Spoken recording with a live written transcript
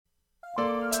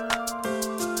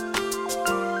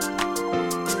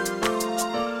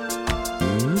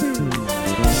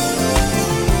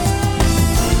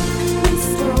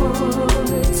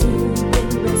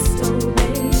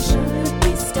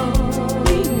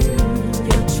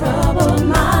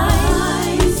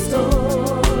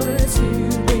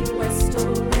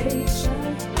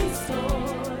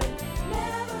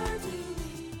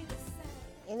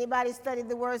Everybody studied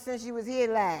the word since you was here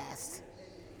last.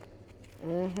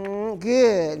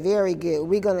 Good, very good.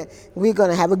 We're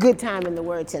gonna have a good time in the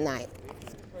word tonight.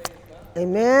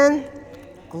 Amen.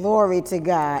 Glory to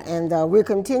God. And we're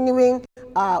continuing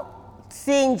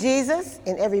seeing Jesus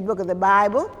in every book of the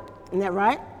Bible. Isn't that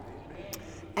right?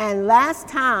 And last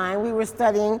time we were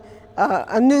studying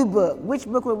a new book. Which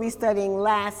book were we studying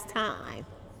last time?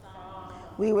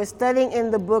 We were studying in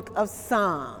the book of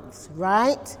Psalms,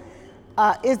 right?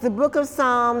 Is the book of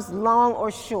Psalms long or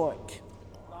short?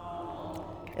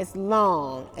 It's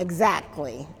long,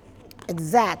 exactly.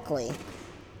 Exactly.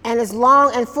 And it's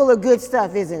long and full of good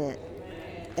stuff, isn't it?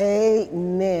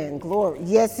 Amen. Glory.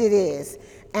 Yes, it is.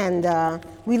 And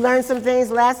we learned some things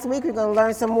last week. We're going to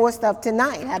learn some more stuff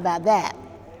tonight. How about that?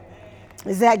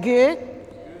 Is that good?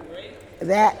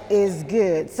 That is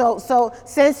good. So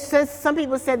since some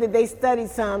people said that they studied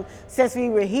some since we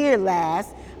were here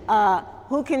last,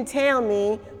 who can tell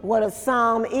me what a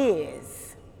psalm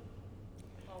is?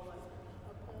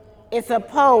 It's a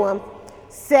poem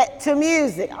set to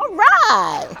music. All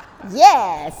right.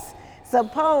 Yes. It's a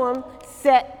poem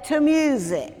set to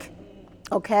music.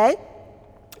 Okay?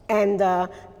 And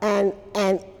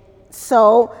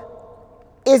so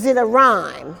is it a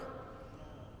rhyme?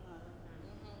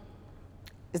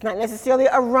 It's not necessarily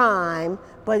a rhyme,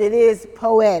 but it is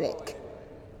poetic.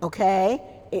 Okay?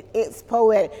 It's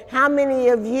poetic. How many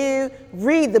of you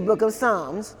read the book of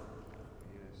Psalms?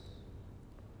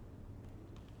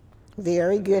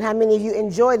 Very good. How many of you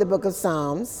enjoy the book of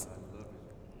Psalms?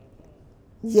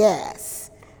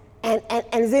 Yes. And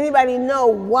does anybody know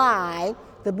why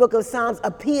the book of Psalms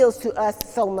appeals to us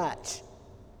so much?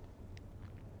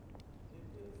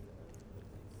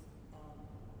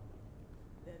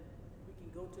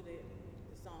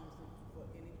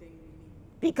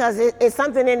 Because it's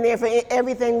something in there for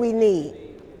everything we need,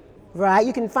 right?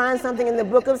 You can find something in the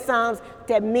book of Psalms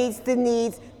that meets the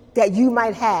needs that you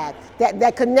might have,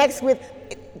 that connects with,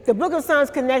 the book of Psalms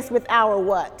connects with our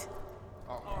what?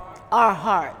 Our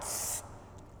hearts.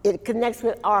 It connects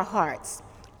with our hearts.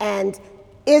 And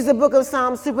is the book of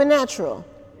Psalms supernatural?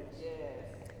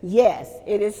 Yes,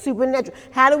 it is supernatural.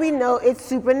 How do we know it's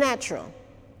supernatural?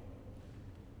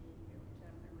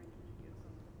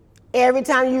 Every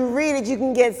time you read it, you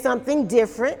can get something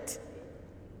different.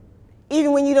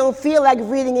 Even when you don't feel like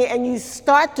reading it and you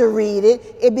start to read it,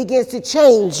 it begins to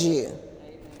change you.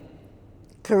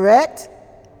 Correct?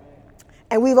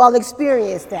 And we've all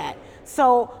experienced that.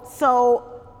 So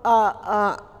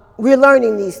we're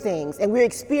learning these things and we're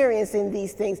experiencing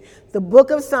these things. The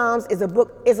book of Psalms is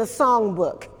a song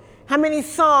book. How many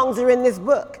songs are in this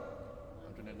book?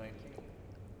 119.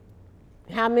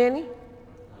 How many?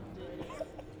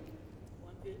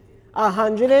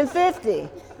 150.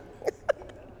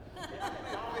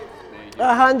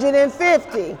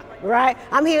 150, right?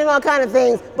 I'm hearing all kinds of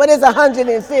things, but it's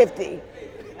 150,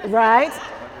 right?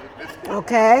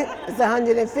 Okay, it's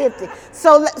 150.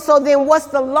 So then what's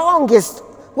the longest book?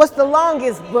 What's the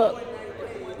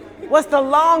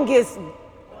longest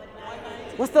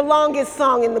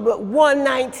song in the book?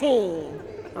 119,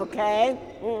 okay?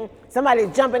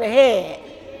 Somebody's jumping ahead.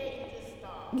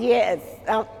 Yes,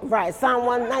 right. Psalm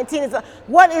 119 is.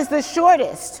 What is the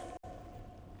shortest?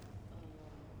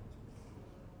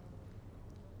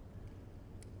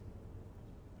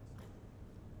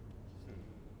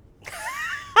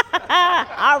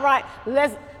 All right.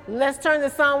 Let's turn to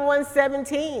Psalm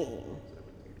 117.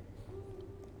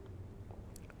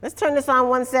 Let's turn to Psalm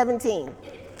 117.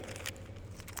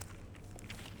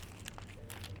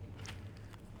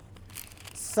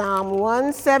 Psalm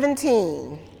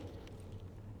 117.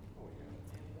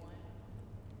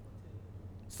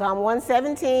 Psalm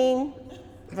 117,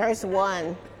 verse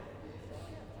 1.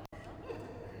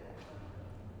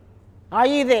 Are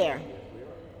you there?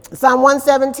 Psalm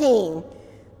 117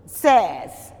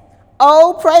 says,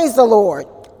 "Oh, praise the Lord,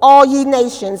 all ye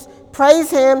nations.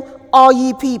 Praise him, all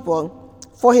ye people.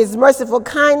 For his merciful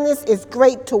kindness is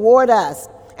great toward us,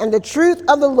 and the truth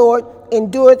of the Lord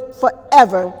endureth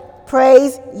forever.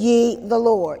 Praise ye the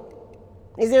Lord."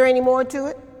 Is there any more to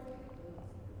it?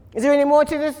 Is there any more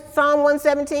to this Psalm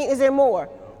 117? Is there more?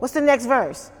 What's the next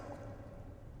verse?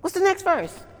 What's the next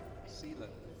verse?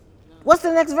 What's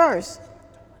the next verse?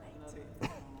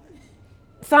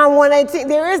 Psalm 118.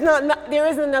 There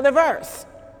isn't another verse.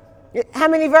 How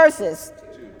many verses?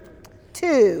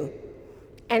 Two.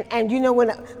 And you know,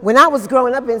 when I was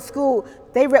growing up in school,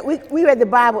 we read the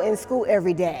Bible in school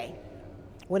every day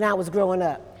when I was growing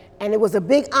up. And it was a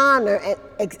big honor and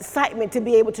excitement to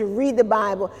be able to read the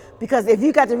Bible, because if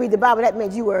you got to read the Bible, that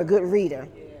meant you were a good reader.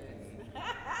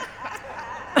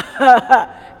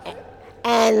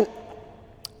 And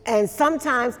And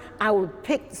sometimes I would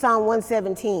pick Psalm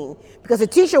 117 because the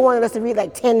teacher wanted us to read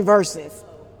like 10 verses.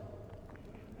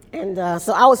 And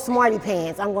so I was smarty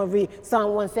pants. I'm going to read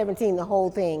Psalm 117, the whole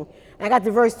thing. And I got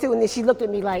to verse 2, and then she looked at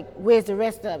me like, where's the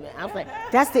rest of it? I was like,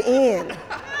 that's the end.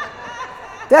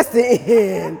 That's the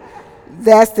end.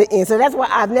 That's the end. So that's why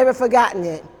I've never forgotten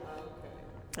it.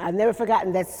 I've never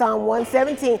forgotten that Psalm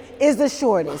 117 is the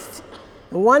shortest.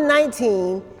 And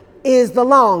 119 is the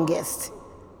longest.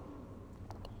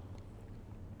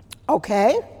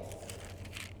 Okay?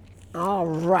 All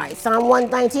right. Psalm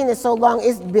 119 is so long,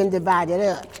 it's been divided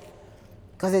up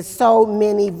because it's so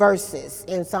many verses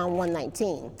in Psalm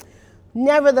 119.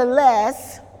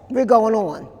 Nevertheless, we're going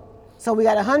on. So we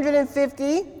got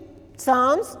 150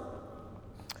 Psalms.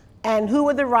 And who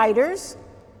were the writers?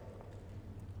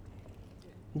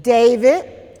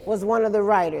 David was one of the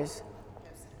writers.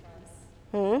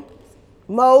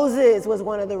 Moses was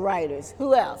one of the writers.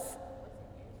 Who else?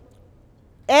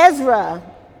 Ezra.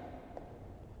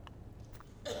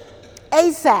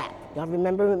 Asaph. Y'all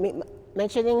remember me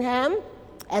mentioning him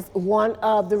as one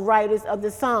of the writers of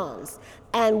the Psalms.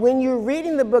 And when you're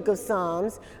reading the book of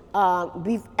Psalms,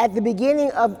 at the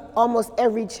beginning of almost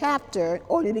every chapter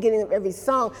or the beginning of every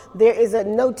song, there is a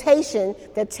notation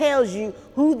that tells you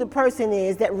who the person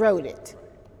is that wrote it.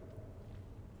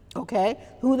 Okay?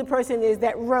 Who the person is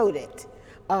that wrote it.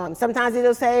 Sometimes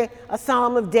it'll say a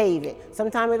Psalm of David.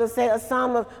 Sometimes it'll say a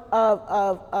Psalm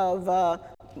of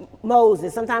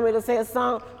Moses. Sometimes it'll say a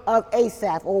Psalm of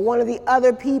Asaph or one of the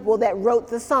other people that wrote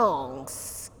the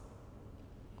songs.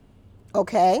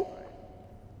 Okay?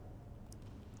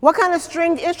 What kind of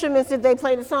stringed instruments did they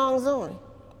play the songs on?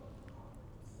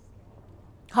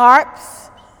 Harps?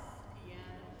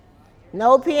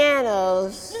 No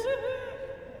pianos.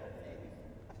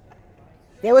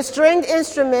 There were stringed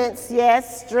instruments,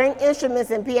 yes, stringed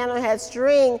instruments, and piano had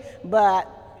string, but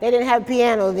they didn't have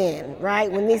piano then,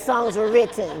 right, when these songs were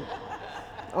written.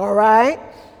 All right?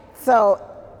 So,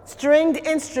 stringed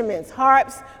instruments,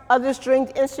 harps, other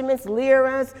stringed instruments,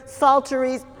 liras,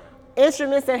 psalteries,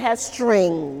 instruments that have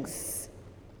strings.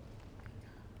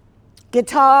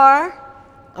 Guitar,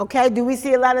 okay, do we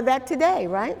see a lot of that today,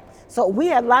 right? So we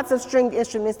have lots of stringed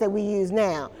instruments that we use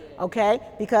now, okay,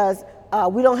 because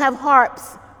we don't have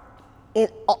harps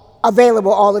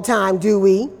available all the time, do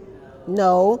we?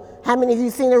 No. How many of you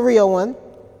seen a real one?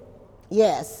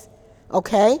 Yes.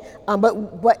 Okay,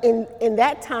 but in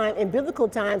that time, in biblical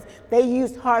times, they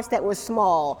used harps that were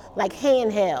small, like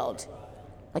handheld.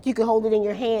 Like you could hold it in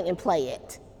your hand and play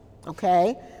it,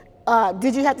 okay?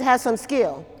 Did you have to have some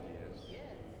skill? Yes.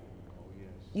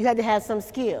 You had to have some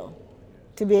skill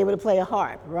to be able to play a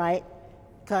harp, right?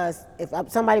 Because if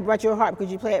somebody brought you a harp, could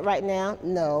you play it right now?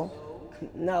 No,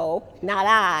 not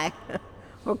I,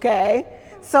 okay?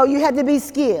 So you had to be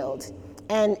skilled.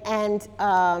 And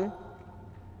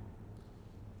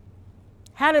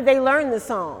how did they learn the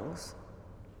songs?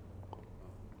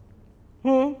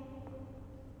 Did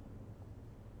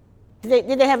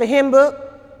they have a hymn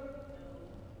book?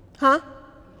 Huh?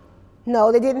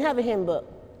 No, they didn't have a hymn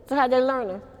book. So how'd they learn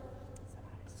them?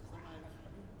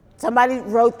 Somebody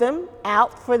wrote them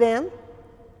out for them.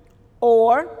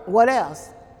 Or what else?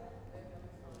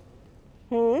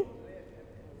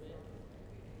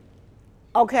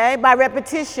 Okay, by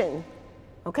repetition.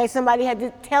 Okay, somebody had to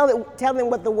tell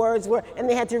them what the words were, and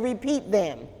they had to repeat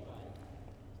them.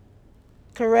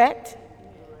 Correct?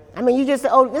 I mean, you just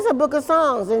said, oh, this is a book of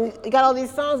songs, and you got all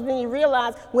these songs, and then you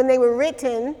realize when they were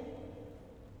written,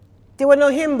 there were no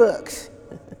hymn books.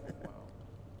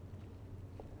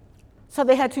 So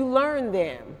they had to learn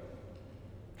them.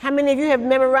 How many of you have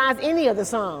memorized any of the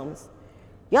Psalms?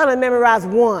 Y'all done memorized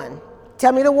one.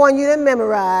 Tell me the one you didn't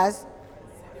memorize.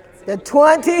 The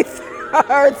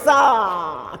 23rd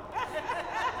Psalm.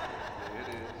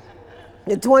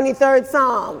 The 23rd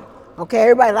Psalm. Okay,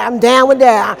 everybody, I'm down with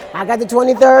that. I got the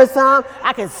 23rd Psalm.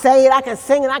 I can say it, I can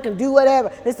sing it, I can do whatever.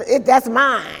 That's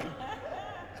mine.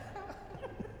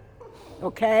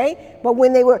 Okay? But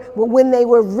when they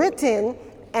were written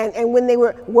and when they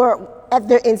were at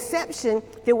their inception,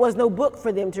 there was no book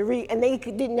for them to read. And they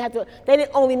didn't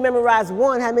only memorize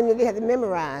one. How many did they have to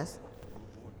memorize?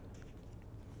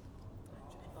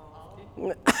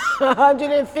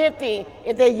 150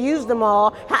 if they used them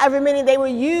all, however many they were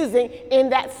using in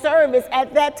that service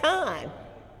at that time.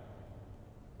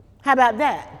 How about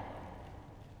that?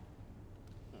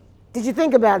 Did you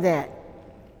think about that?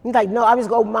 You're like, no, I'm just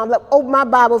going to open my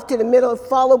Bible to the middle,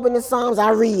 fall open the Psalms,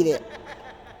 I read it.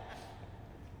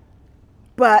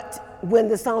 But when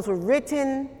the songs were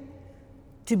written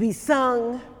to be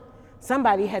sung,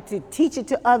 somebody had to teach it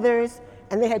to others,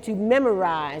 and they had to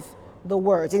memorize the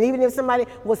words. And even if somebody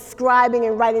was scribing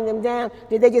and writing them down,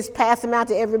 did they just pass them out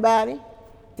to everybody?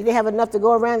 Did they have enough to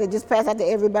go around and just pass out to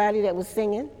everybody that was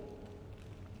singing?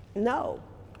 No.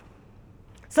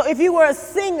 So if you were a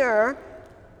singer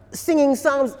singing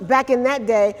songs back in that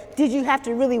day, did you have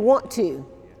to really want to?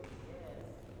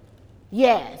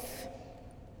 Yes.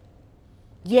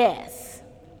 Yes.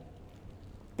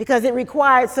 Because it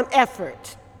required some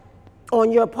effort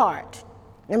on your part.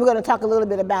 And we're going to talk a little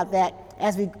bit about that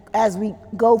as we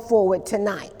go forward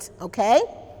tonight, okay?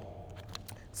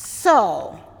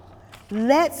 So,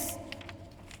 let's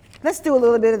do a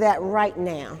little bit of that right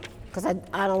now, because I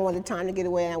don't want the time to get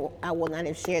away, and I will not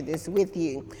have shared this with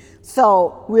you.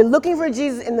 So, we're looking for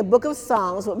Jesus in the book of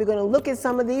Psalms, but we're going to look at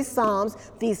some of these psalms,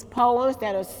 these poems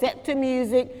that are set to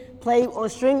music, played on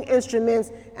string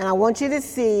instruments, and I want you to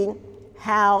see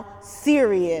how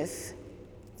serious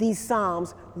these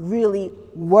psalms really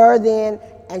were then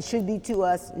and should be to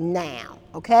us now,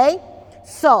 okay?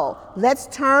 So let's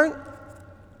turn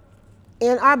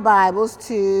in our Bibles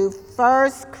to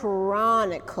 1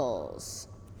 Chronicles.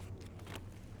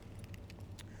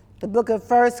 The book of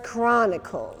 1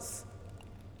 Chronicles.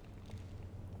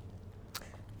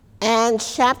 And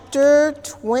chapter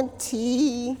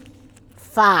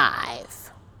 25.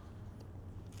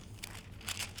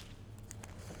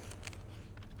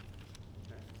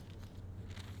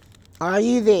 Are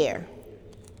you there?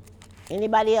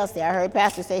 Anybody else there? I heard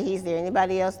Pastor say he's there.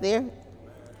 Anybody else there?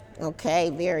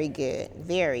 Okay, very good,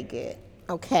 very good.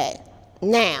 Okay,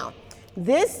 now,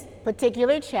 this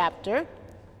particular chapter,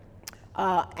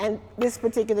 in 1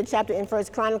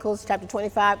 Chronicles chapter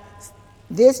 25,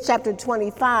 this chapter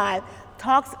 25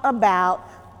 talks about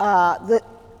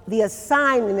the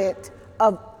assignment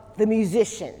of the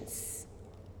musicians.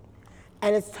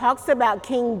 And it talks about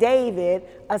King David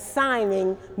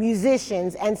assigning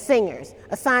musicians and singers.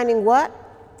 Assigning what?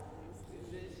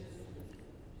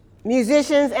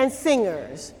 Musicians and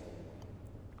singers.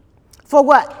 For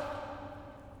what?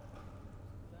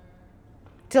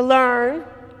 To learn.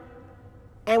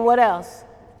 And what else?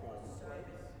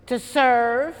 To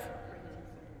serve.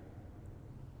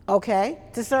 Okay.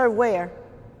 To serve where?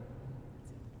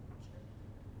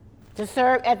 To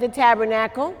serve at the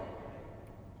tabernacle.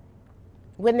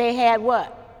 When they had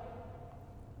what?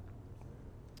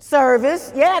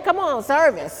 Service. Yeah, come on,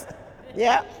 service.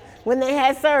 Yeah, when they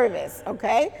had service,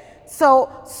 okay? So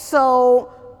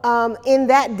in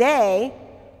that day,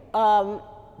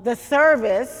 the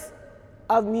service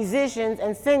of musicians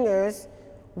and singers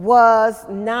was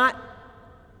not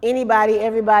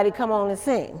everybody come on and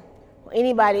sing.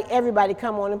 Everybody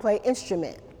come on and play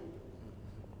instrument.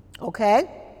 Okay?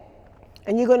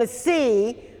 And you're going to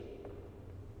see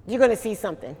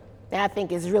something that I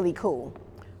think is really cool.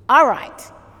 All right.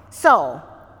 So,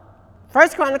 1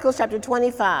 Chronicles chapter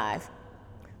 25,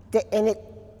 in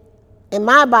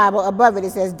my Bible, above it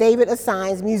says David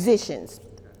assigns musicians.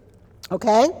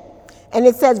 Okay? And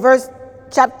it says verse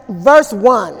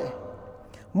 1.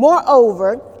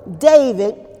 Moreover,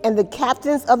 David and the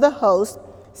captains of the host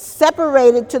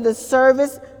separated to the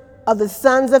service of the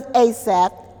sons of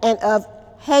Asaph and of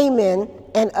Heman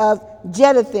and of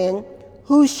Jeduthun,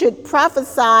 who should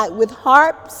prophesy with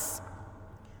harps,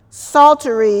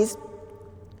 psalteries,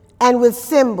 and with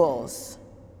cymbals.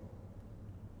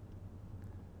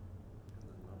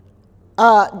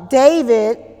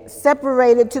 David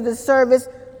separated to the service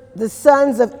the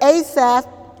sons of Asaph,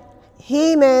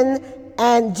 Heman,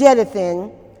 and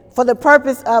Jeduthun for the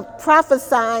purpose of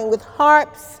prophesying with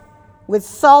harps, with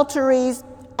psalteries,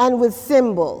 and with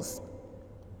cymbals.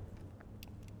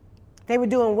 They were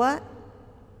doing what?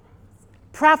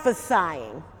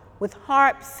 Prophesying with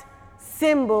harps,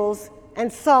 cymbals,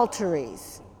 and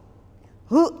psalteries.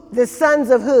 Who? The sons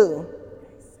of who?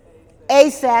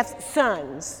 Asaph's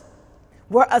sons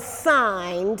were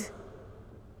assigned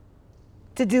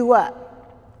to do what?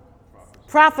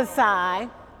 Prophesy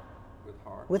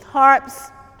with harps,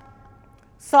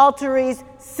 psalteries,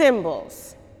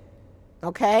 cymbals.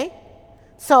 Okay?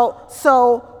 So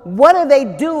what are they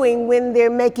doing when they're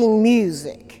making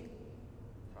music?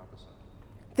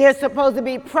 They're supposed to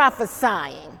be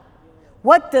prophesying.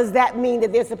 What does that mean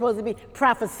that they're supposed to be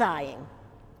prophesying?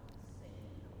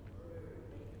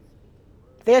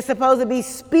 They're supposed to be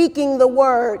speaking the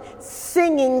word,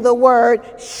 singing the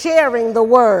word, sharing the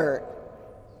word.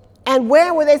 And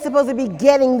where were they supposed to be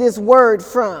getting this word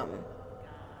from?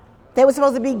 They were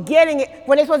supposed to be getting it,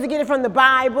 were they supposed to get it from the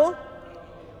Bible?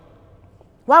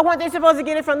 Why weren't they supposed to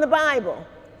get it from the Bible?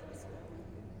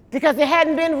 Because it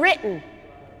hadn't been written.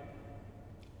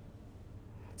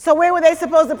 So where were they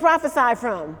supposed to prophesy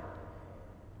from?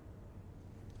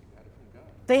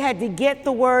 They had to get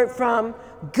the word from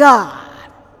God.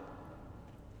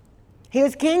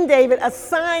 Here's King David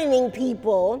assigning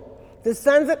people, the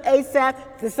sons of Asaph,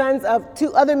 the sons of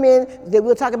two other men that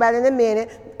we'll talk about in a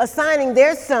minute, assigning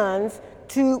their sons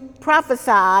to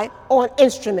prophesy on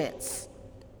instruments.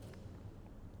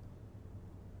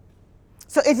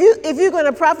 So if you're going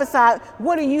to prophesy,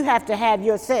 what do you have to have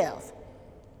yourself?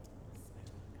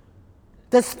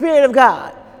 The Spirit of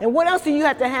God. And what else do you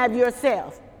have to have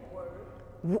yourself?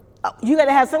 You got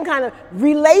to have some kind of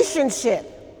relationship.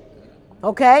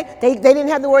 Okay? They didn't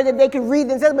have the word that they could read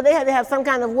themselves, but they had to have some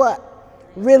kind of what?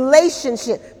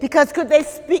 Relationship. Because could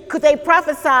they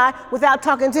prophesy without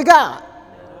talking to God?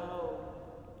 No.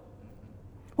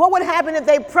 What would happen if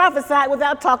they prophesied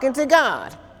without talking to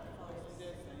God?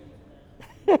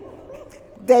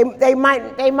 They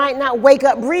might not wake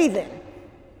up breathing.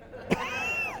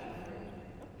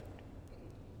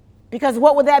 Because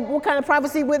what kind of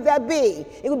prophecy would that be?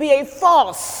 It would be a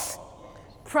false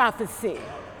prophecy.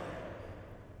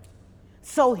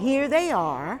 So here they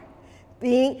are,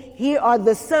 here are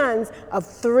the sons of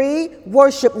three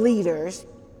worship leaders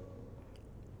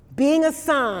being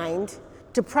assigned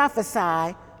to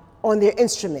prophesy on their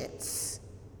instruments.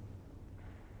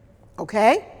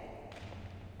 Okay?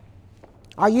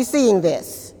 Are you seeing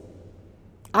this?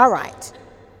 All right.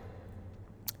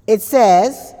 It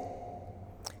says,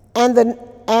 and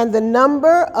the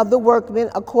number of the workmen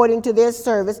according to their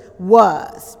service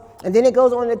was. And then it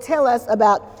goes on to tell us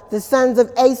about the sons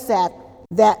of Asaph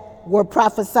that were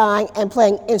prophesying and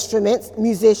playing instruments,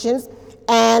 musicians,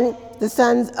 and the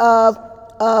sons of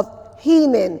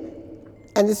Heman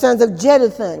and the sons of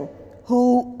Jeduthun,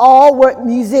 who all were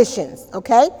musicians.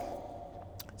 Okay?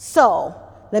 So,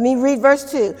 let me read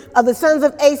verse 2. Of the sons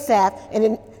of Asaph, and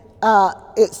then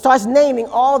it starts naming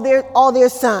all their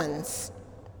sons.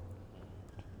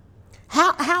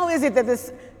 How is it that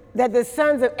the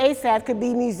sons of Asaph could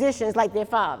be musicians like their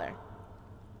father?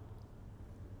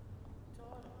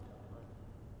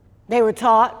 They were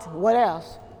taught. What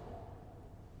else?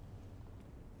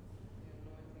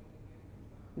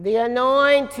 The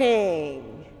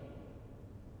anointing.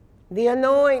 The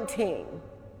anointing.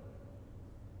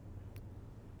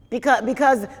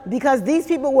 Because these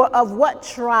people were of what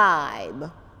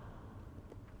tribe?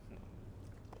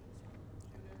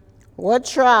 What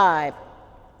tribe?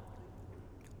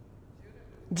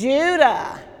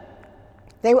 Judah.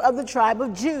 They were of the tribe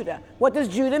of Judah. What does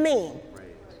Judah mean?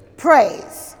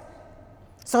 Praise.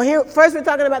 So here, first we're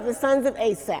talking about the sons of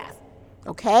Asaph.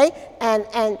 Okay? And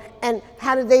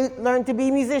how did they learn to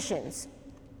be musicians?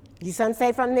 You sons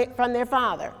say from their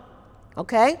father.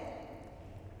 Okay?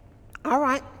 All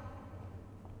right.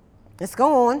 Let's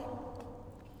go on.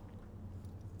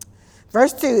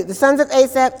 Verse 2, the sons of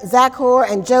Asaph, Zachor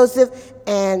and Joseph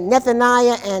and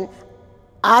Nethaniah and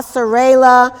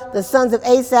Asarela, the sons of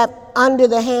Asaph, under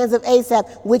the hands of Asaph,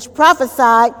 which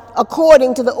prophesied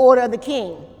according to the order of the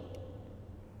king.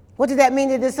 What did that mean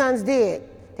that the sons did?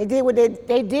 They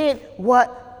did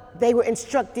what they were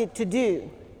instructed to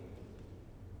do.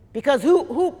 Because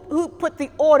who put the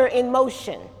order in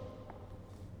motion?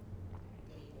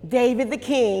 David the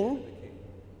king,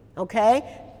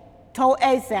 okay, told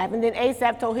Asaph, and then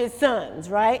Asaph told his sons,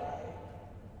 right?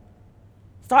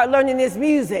 Start learning this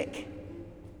music.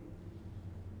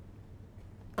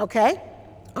 Okay?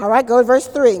 All right, go to verse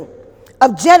 3.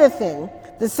 Of Jeduthun,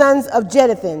 the sons of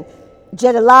Jeduthun,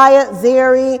 Jedaliah,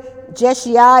 Zeri,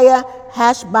 Jeshiah,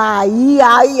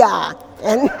 Hashbaiah,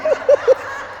 and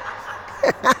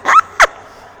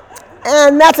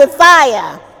and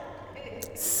Mattathiah.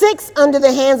 6 under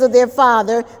the hands of their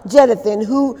father, Jeduthun,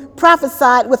 who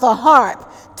prophesied with a harp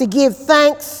to give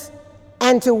thanks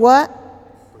and to what?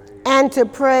 And to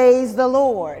praise the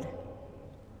Lord.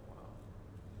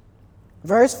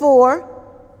 Verse 4,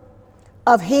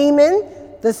 of Heman,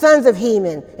 the sons of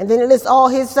Heman. And then it lists all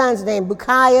his sons' names,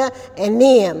 Bukiah and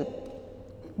Neam.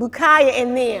 Bukiah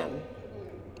and Neam.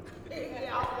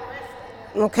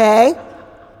 Okay.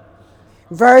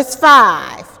 Verse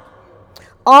 5.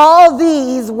 All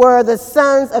these were the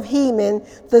sons of Heman,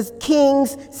 the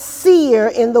king's seer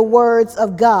in the words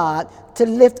of God, to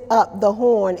lift up the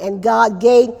horn. And God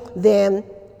gave them,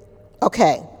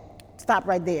 okay, stop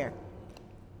right there.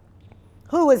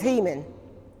 Who was Heman?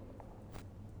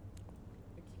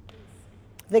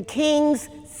 The king's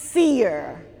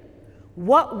seer.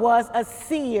 What was a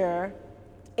seer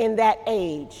in that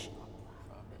age?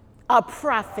 A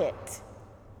prophet.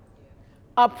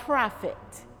 A prophet.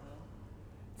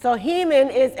 So Heman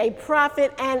is a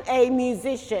prophet and a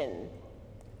musician.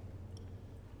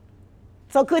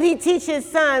 So could he teach his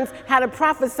sons how to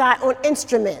prophesy on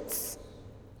instruments?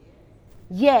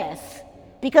 Yes.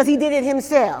 because he did it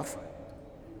himself.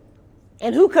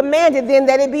 And who commanded then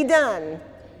that it be done?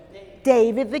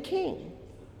 David the king.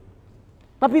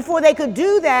 But before they could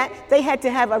do that, they had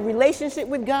to have a relationship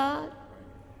with God.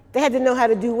 They had to know how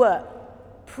to do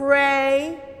what?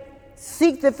 Pray,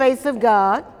 seek the face of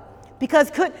God.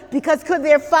 Because could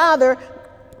their father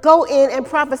go in and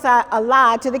prophesy a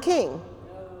lie to the king?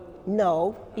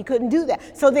 No, he couldn't do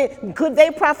that. So then, could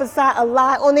they prophesy a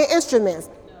lie on their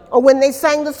instruments or when they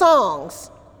sang the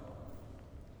songs?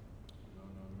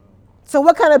 So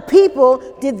what kind of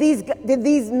people did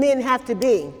these men have to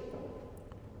be?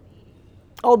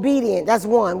 Obedient, that's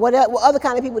one. What other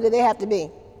kind of people did they have to be?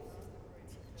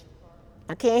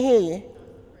 I can't hear you.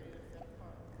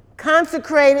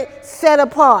 Consecrated, set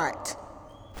apart.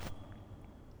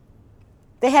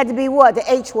 They had to be what? The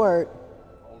H word.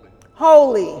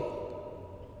 Holy.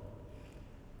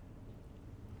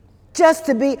 Just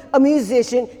to be a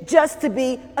musician, just to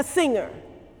be a singer.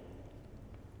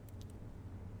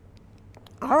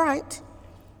 All right.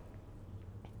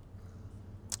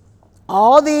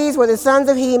 All these were the sons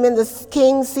of Heman, the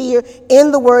king's seer,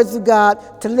 in the words of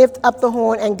God to lift up the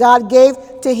horn. And God gave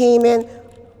to Heman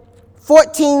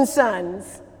 14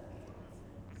 sons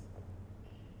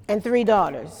and 3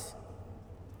 daughters.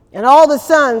 And all the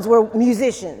sons were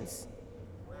musicians.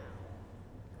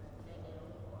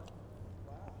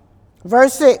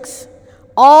 Verse 6.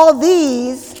 All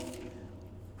these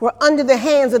were under the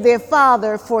hands of their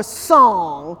father for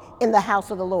song in the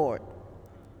house of the Lord.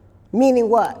 Meaning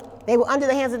what? They were under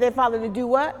the hands of their father to do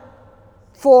what?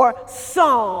 For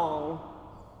song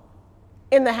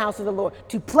in the house of the Lord.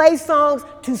 To play songs,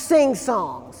 to sing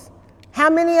songs. How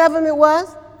many of them it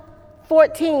was?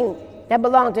 14 that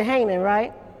belonged to Haman,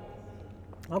 right?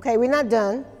 Okay, we're not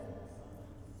done.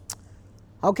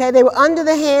 Okay, they were under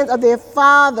the hands of their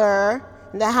father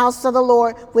in the house of the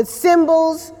Lord with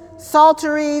cymbals,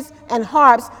 psalteries, and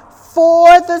harps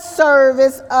for the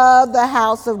service of the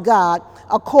house of God,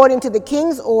 according to the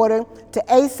king's order to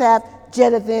Asaph,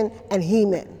 Jeduthun, and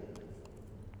Heman.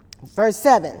 Verse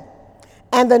 7.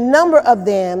 And the number of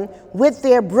them with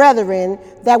their brethren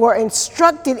that were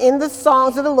instructed in the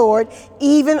songs of the Lord,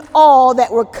 even all that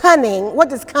were cunning. What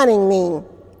does cunning mean?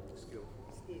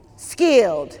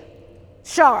 Skilled.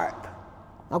 Sharp.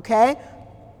 Okay?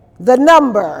 The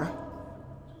number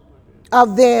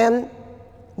of them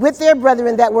with their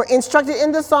brethren that were instructed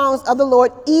in the songs of the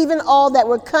Lord, even all that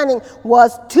were cunning,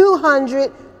 was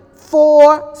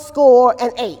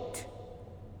 280.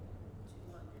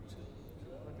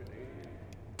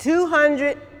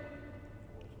 200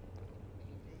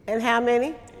 and how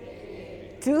many?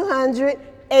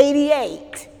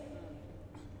 288.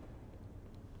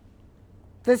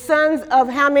 The sons of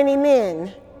how many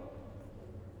men?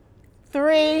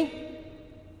 3.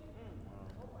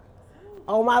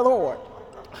 Oh, my Lord.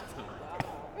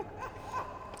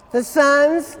 The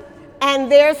sons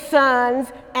and their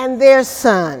sons and their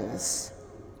sons.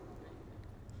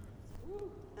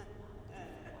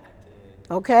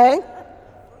 Okay?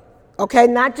 Okay,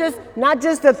 not just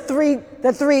the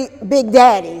three big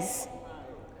daddies.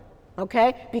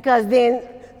 Okay? Because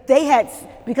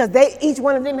each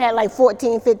one of them had like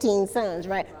 14, 15 sons,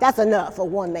 right? That's enough for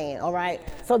one man, all right?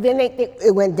 So then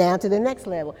it went down to the next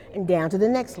level and down to the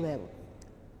next level.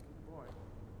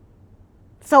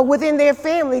 So within their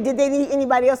family, did they need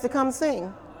anybody else to come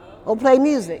sing or play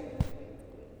music?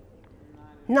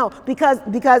 No, because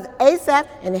Asaph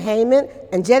and Haman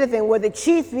and Jeduthun were the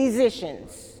chief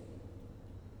musicians.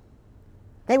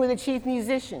 They were the chief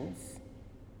musicians.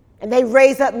 And they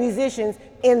raised up musicians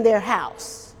in their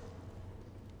house.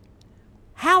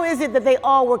 How is it that they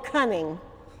all were cunning?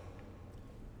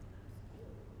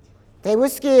 They were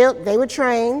skilled, they were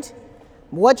trained.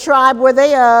 What tribe were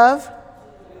they of?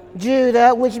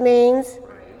 Judah, which means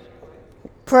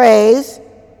praise,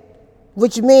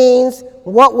 which means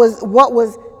what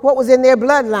was in their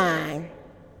bloodline.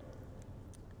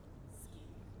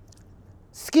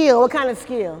 Skill, what kind of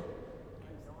skill?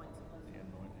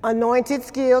 Anointed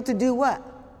skill to do what?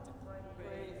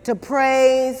 To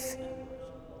praise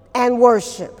and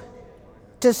worship,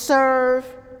 to serve,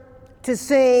 to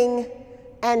sing,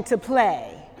 and to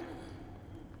play.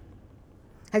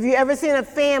 Have you ever seen a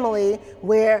family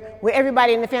where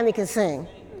everybody in the family can sing?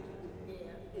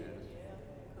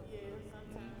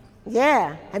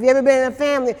 Yeah. Have you ever been in a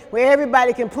family where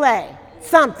everybody can play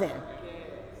something?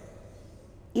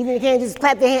 Even if you can't just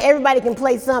clap their hand, everybody can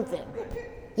play something.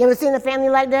 You ever seen a family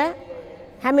like that?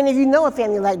 How many of you know a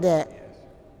family like that?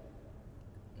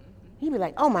 You'd be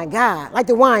like, oh my God, like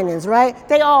the Winans, right?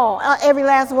 They all, every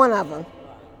last one of them.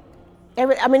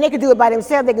 They could do it by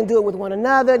themselves. They can do it with one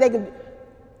another.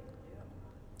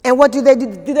 And what do they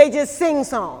do? Do they just sing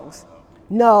songs?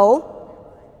 No.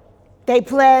 They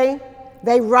play,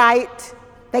 they write,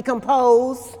 they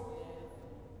compose.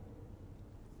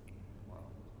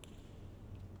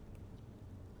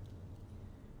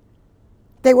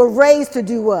 They were raised to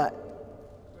do what?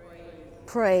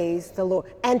 Praise the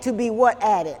Lord. And to be what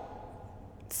at it?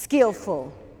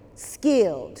 Skillful,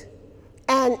 skilled.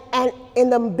 And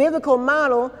in the biblical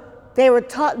model, they were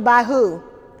taught by who?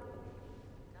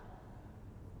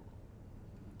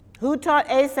 Who taught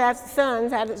Asaph's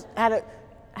sons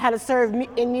how to serve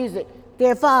in music?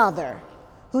 Their father.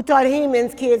 Who taught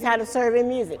Heman's kids how to serve in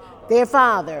music? Their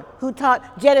father. Who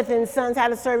taught Jeduthun's sons how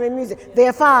to serve in music?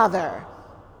 Their father.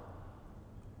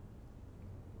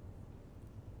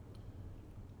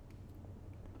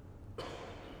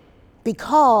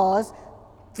 Because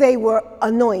they were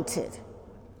anointed.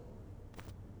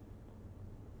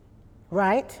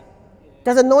 Right?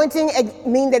 Does anointing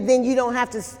mean that then you don't have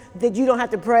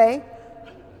to pray?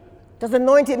 Does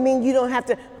anointed mean you don't have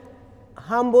to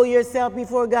humble yourself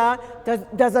before God?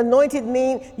 Does anointed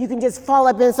mean you can just fall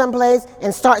up in some place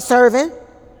and start serving?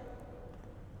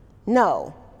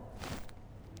 No.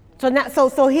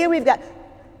 So here we've got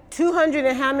 200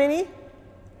 and how many?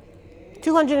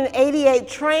 288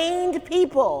 trained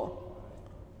people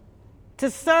to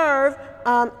serve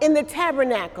in the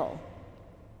tabernacle.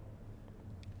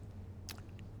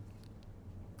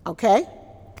 Okay,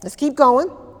 let's keep going.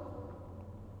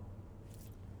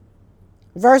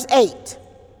 Verse 8.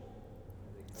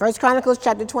 1 Chronicles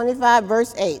chapter 25,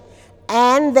 verse 8.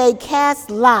 And they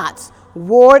cast lots,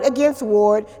 ward against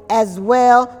ward, as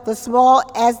well the small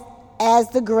as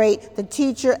the great, the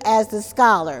teacher as the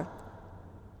scholar.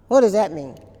 What does that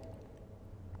mean?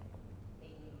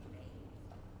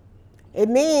 It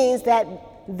means that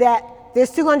there's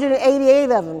 288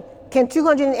 of them. Can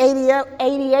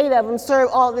 288 of them serve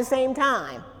all at the same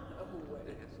time?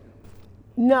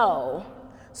 No.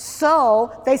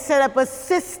 So they set up a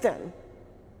system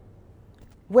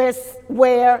where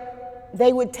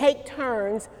they would take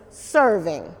turns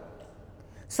serving.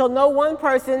 So no one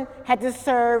person had to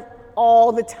serve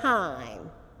all the time.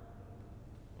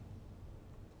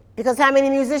 Because how many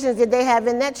musicians did they have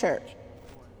in that church?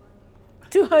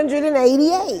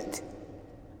 288.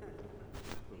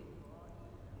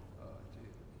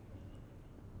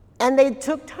 And they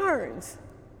took turns.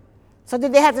 So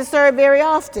did they have to serve very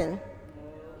often?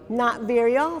 Not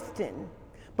very often.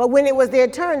 But when it was their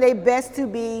turn, they best to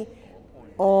be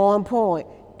on point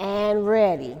and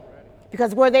ready.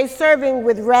 Because were they serving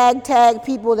with ragtag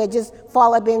people that just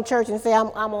fall up in church and say, I'm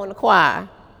on the choir?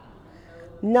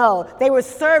 No, they were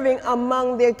serving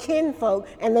among their kinfolk,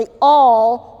 and they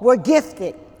all were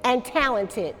gifted and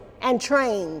talented and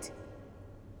trained.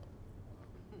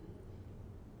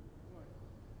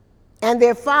 And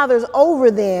their fathers over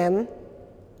them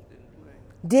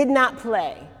did not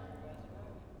play.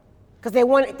 Because they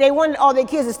wanted all their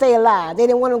kids to stay alive. They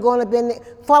didn't want them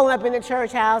falling up in the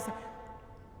church house,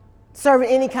 serving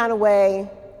any kind of way,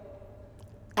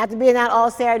 after being out all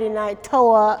Saturday night,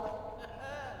 toe up.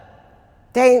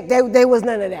 There was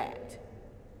none of that.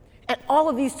 And all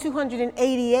of these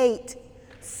 288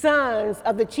 sons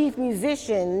of the chief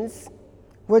musicians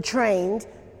were trained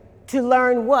to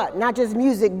learn what? Not just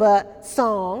music, but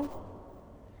song.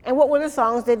 And what were the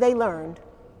songs that they learned?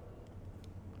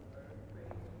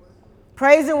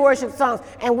 Praise and worship songs.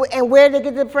 And where did they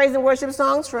get the praise and worship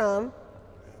songs from?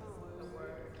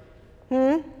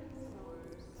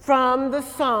 From the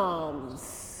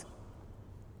Psalms.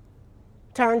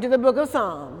 Turn to the book of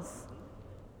Psalms.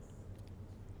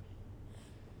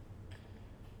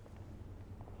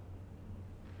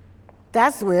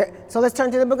 That's where, so let's turn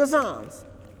to the book of Psalms.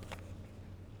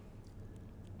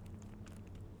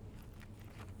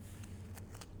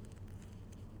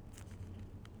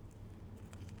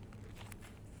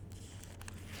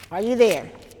 Are you there?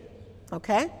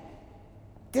 Okay.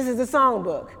 This is the song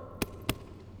book.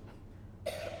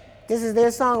 This is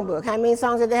their song book. How many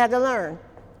songs did they have to learn?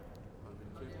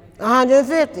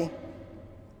 150.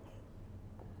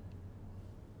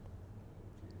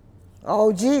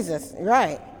 Oh, Jesus,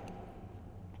 right.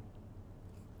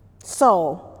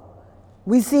 So,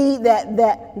 we see that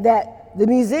the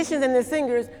musicians and the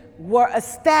singers were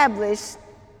established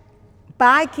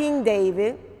by King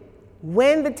David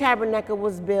when the tabernacle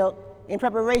was built in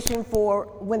preparation for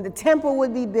when the temple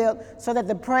would be built, so that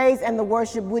the praise and the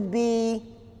worship would be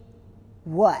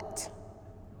what?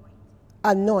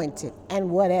 Anointed. And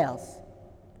what else?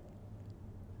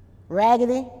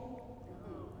 Raggedy?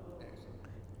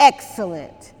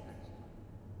 Excellent.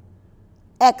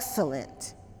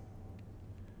 Excellent.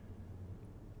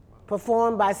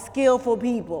 Performed by skillful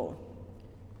people.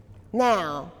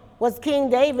 Now, was King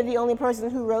David the only person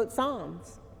who wrote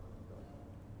Psalms?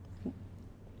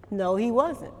 No, he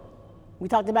wasn't. We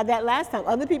talked about that last time.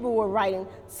 Other people were writing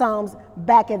Psalms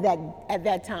back at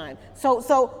that time. So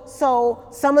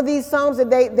some of these Psalms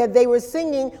that they were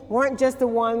singing weren't just the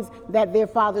ones that their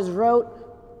fathers wrote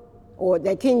or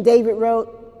that King David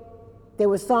wrote. There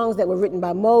were songs that were written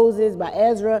by Moses, by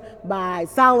Ezra, by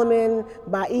Solomon,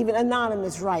 by even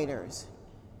anonymous writers.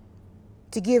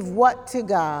 To give what to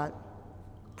God?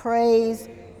 Praise,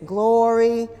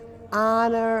 glory,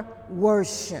 honor,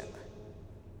 worship.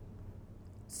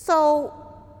 So,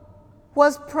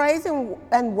 was praise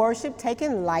and worship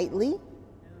taken lightly?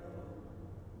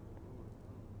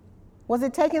 Was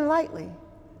it taken lightly?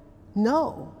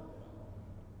 No.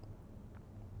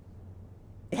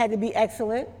 It had to be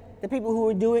excellent. The people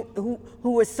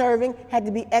who were serving had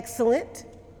to be excellent.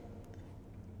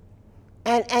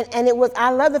 And it was,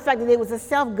 I love the fact that it was a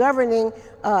self-governing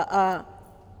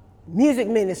music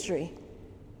ministry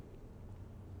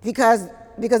because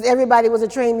everybody was a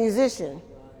trained musician.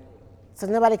 So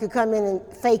nobody could come in and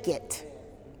fake it.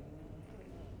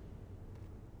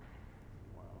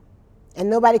 And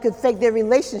nobody could fake their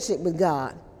relationship with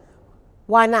God.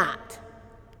 Why not?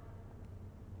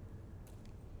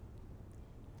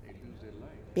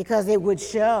 Because it would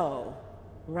show,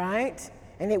 right?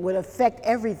 And it would affect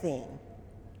everything.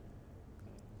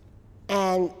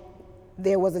 And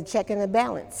there was a check and a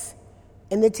balance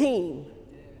in the team.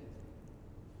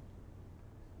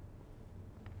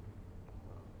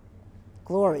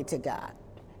 Glory to God.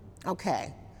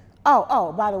 Okay.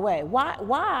 Oh, by the way,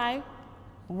 why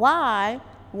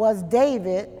was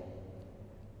David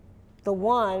the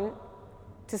one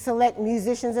to select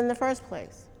musicians in the first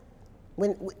place?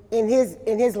 When in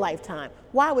his lifetime,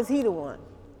 why was he the one?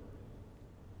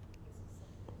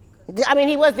 I mean,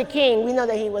 he was the king. We know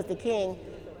that he was the king.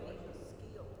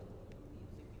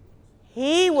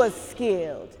 He was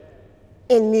skilled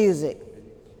in music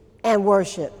and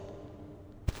worship.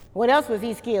 What else was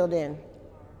he skilled in?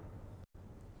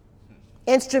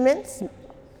 Instruments.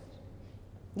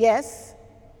 Yes.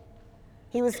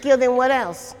 He was skilled in what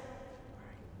else?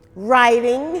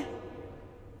 Writing.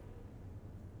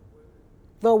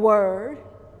 The word.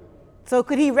 So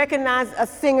could he recognize a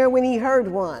singer when he heard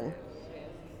one?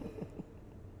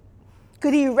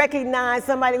 Could he recognize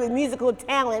somebody with musical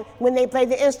talent when they played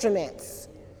the instruments?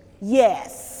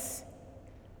 Yes.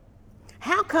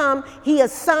 How come he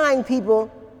assigned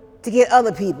people to get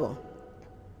other people?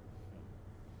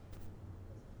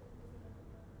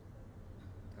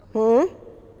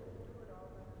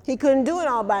 He couldn't do it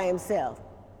all by himself.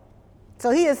 So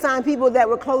he assigned people that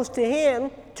were close to him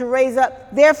to raise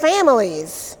up their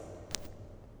families.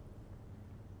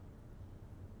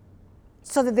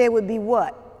 So that there would be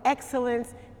what?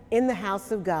 Excellence in the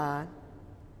house of God,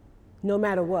 no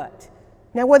matter what.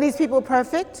 Now, were these people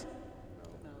perfect?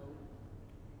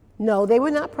 No, they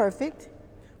were not perfect.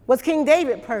 Was King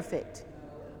David perfect?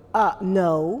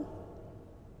 No.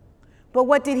 But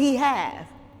what did he have?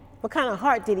 What kind of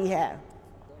heart did he have?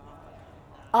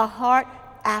 A heart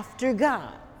after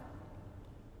God.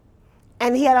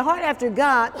 And he had a heart after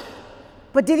God,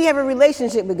 but did he have a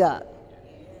relationship with God?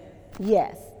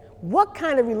 Yes. What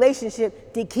kind of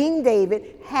relationship did King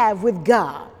David have with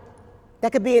God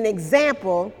that could be an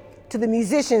example to the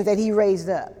musicians that he raised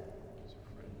up?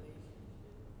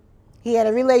 He had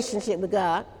a relationship with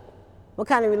God. What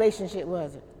kind of relationship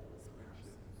was it?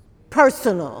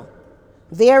 Personal.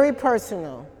 Very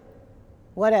personal.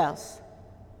 What else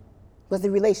was the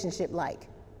relationship like?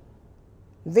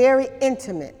 Very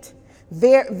intimate.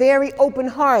 Very, very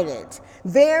open-hearted.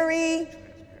 Very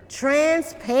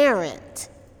transparent.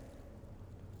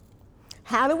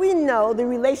 How do we know the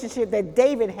relationship that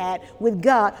David had with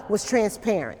God was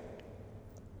transparent?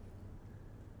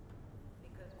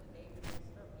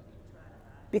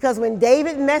 Because when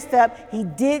David messed up, he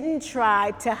didn't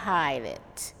try to hide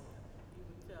it.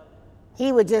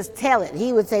 He would just tell it.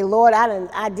 He would say, Lord,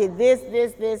 I did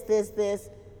this.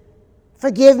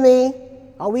 Forgive me.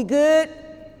 Are we good?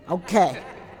 Okay.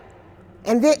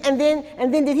 And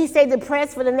then did he stay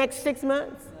depressed for the next 6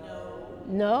 months?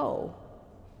 No.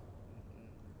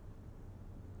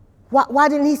 Why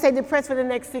didn't he stay depressed for the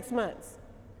next 6 months?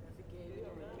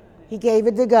 He gave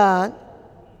it to God.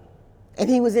 And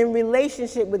he was in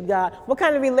relationship with God. What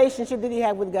kind of relationship did he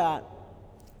have with God?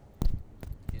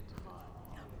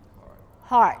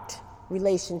 Heart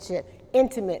relationship,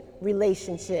 intimate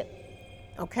relationship.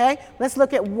 Okay? Let's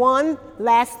look at one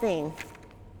last thing.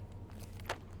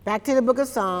 Back to the book of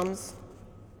Psalms.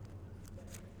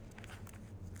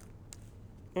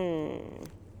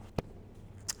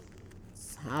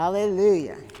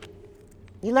 Hallelujah.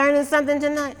 You learning something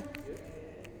tonight?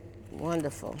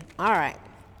 Wonderful. All right.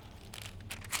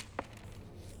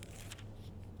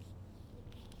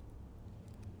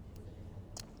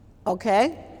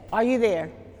 Okay. Are you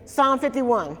there? Psalm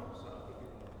 51.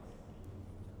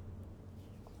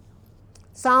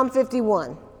 Psalm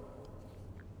 51.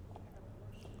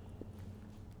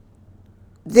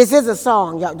 This is a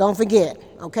song, y'all. Don't forget,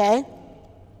 okay?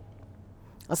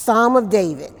 A Psalm of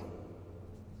David.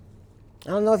 I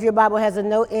don't know if your Bible has a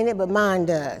note in it, but mine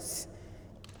does.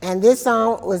 And this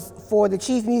song was for the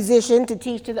chief musician to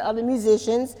teach to the other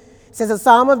musicians. It says, a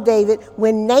Psalm of David,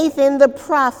 when Nathan the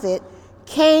prophet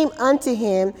came unto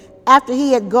him after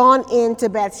he had gone into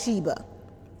Bathsheba.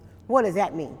 What does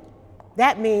that mean?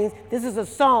 That means this is a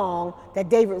song that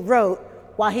David wrote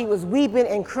while he was weeping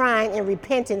and crying and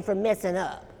repenting for messing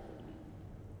up.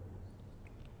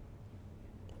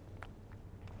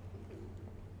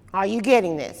 Are you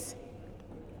getting this?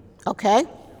 Okay.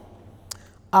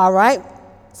 All right.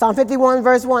 Psalm 51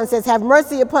 verse 1 says, have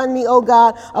mercy upon me, O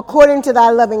God, according to thy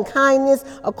loving kindness,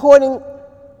 according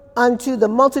unto the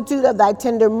multitude of thy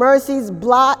tender mercies,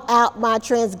 blot out my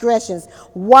transgressions.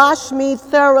 Wash me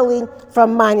thoroughly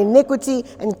from mine iniquity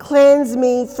and cleanse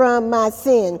me from my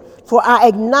sin. For I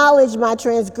acknowledge my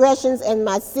transgressions and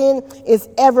my sin is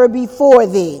ever before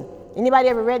thee. Anybody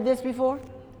ever read this before?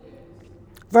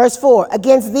 Verse 4,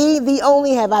 against thee, thee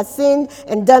only have I sinned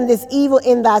and done this evil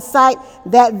in thy sight,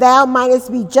 that thou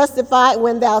mightest be justified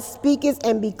when thou speakest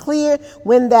and be clear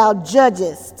when thou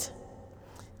judgest.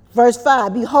 Verse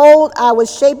 5, behold, I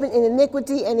was shapen in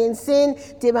iniquity, and in sin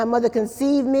did my mother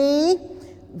conceive me.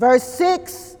 Verse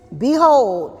 6,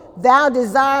 behold, thou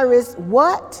desirest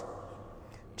what?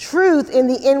 Truth in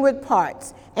the inward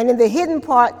parts, and in the hidden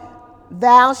part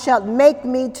thou shalt make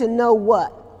me to know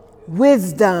what?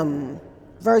 Wisdom.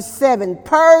 Verse 7,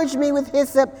 purge me with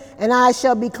hyssop, and I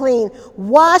shall be clean.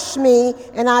 Wash me,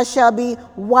 and I shall be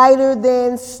whiter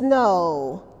than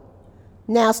snow.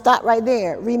 Now stop right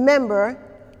there. Remember,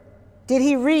 did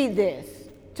he read this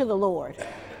to the Lord?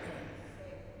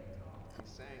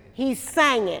 He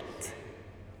sang it.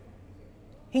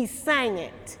 He sang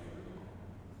it.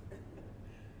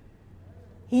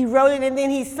 He wrote it and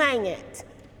then he sang it.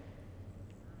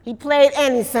 He played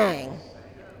and he sang.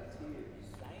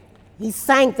 He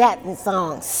sang that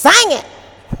song. Sang it.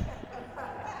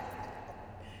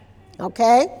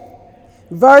 Okay?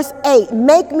 Verse 8,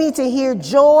 make me to hear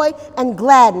joy and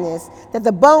gladness, that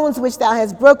the bones which thou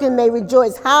hast broken may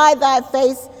rejoice. Hide thy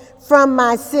face from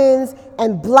my sins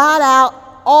and blot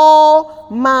out all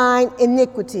mine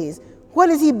iniquities. What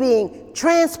is he being?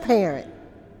 Transparent.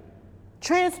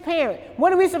 Transparent.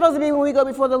 What are we supposed to be when we go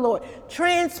before the Lord?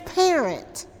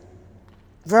 Transparent.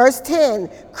 Verse 10,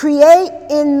 create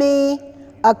in me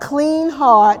a clean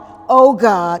heart, O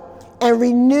God, and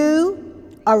renew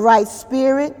a right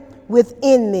spirit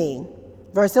within me.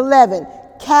 Verse 11,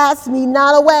 cast me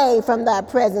not away from thy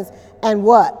presence, and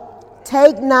what?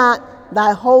 Take not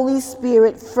thy Holy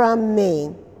Spirit from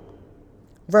me.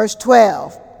 Verse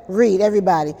 12, read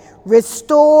everybody.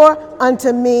 Restore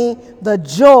unto me the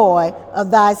joy of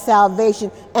thy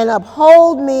salvation, and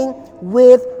uphold me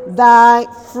with thy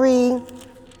free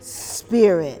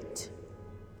spirit.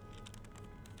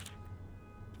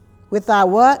 With thy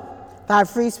what? Thy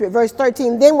free spirit. Verse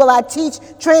 13, then will I teach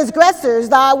transgressors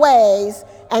thy ways,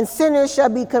 and sinners shall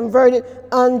be converted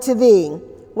unto thee.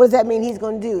 What does that mean he's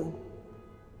going to do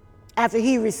after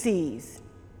he receives?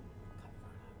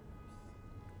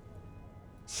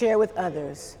 Share with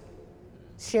others.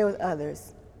 Share with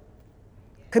others.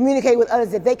 Communicate with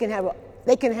others that they can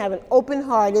have an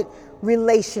open-hearted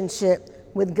relationship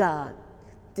with God.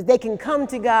 That they can come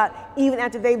to God even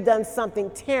after they've done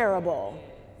something terrible.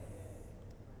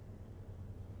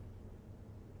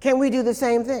 Can we do the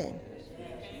same thing?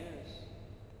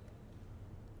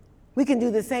 We can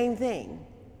do the same thing.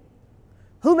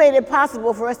 Who made it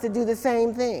possible for us to do the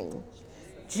same thing?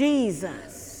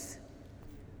 Jesus.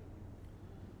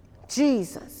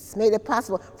 Jesus made it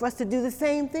possible for us to do the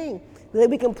same thing. That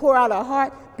we can pour out our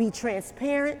heart, be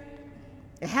transparent.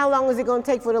 And how long is it going to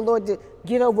take for the Lord to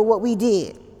get over what we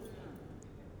did?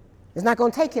 It's not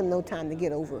going to take him no time to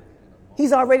get over it.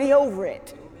 He's already over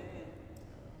it.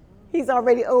 He's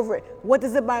already over it. What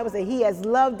does the Bible say? He has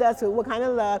loved us with what kind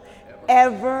of love?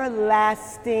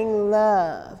 Everlasting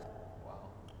love.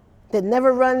 That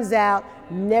never runs out,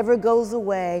 never goes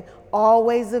away,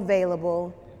 always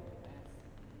available,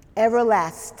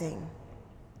 everlasting.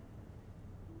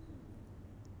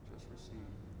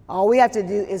 All we have to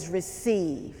do is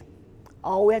receive.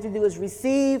 All we have to do is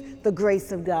receive the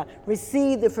grace of God,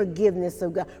 receive the forgiveness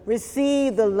of God,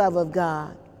 receive the love of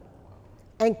God,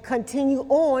 and continue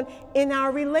on in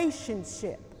our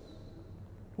relationship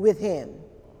with him.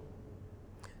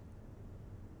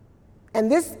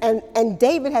 And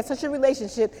David had such a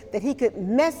relationship that he could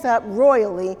mess up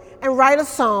royally and write a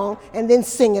song and then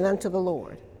sing it unto the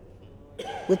Lord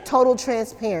with total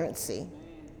transparency.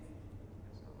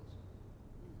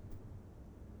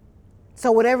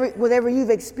 So whatever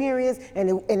you've experienced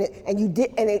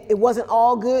it wasn't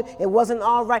all good, it wasn't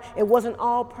all right, it wasn't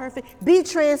all perfect, be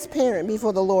transparent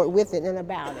before the Lord with it and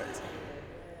about it.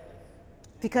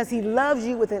 Because he loves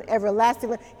you with an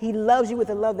everlasting love. He loves you with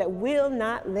a love that will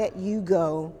not let you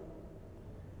go.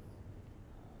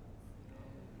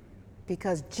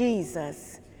 Because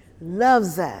Jesus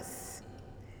loves us.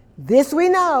 This we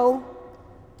know,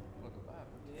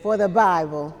 for the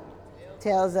Bible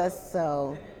tells us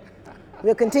so.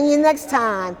 We'll continue next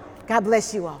time. God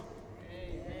bless you all.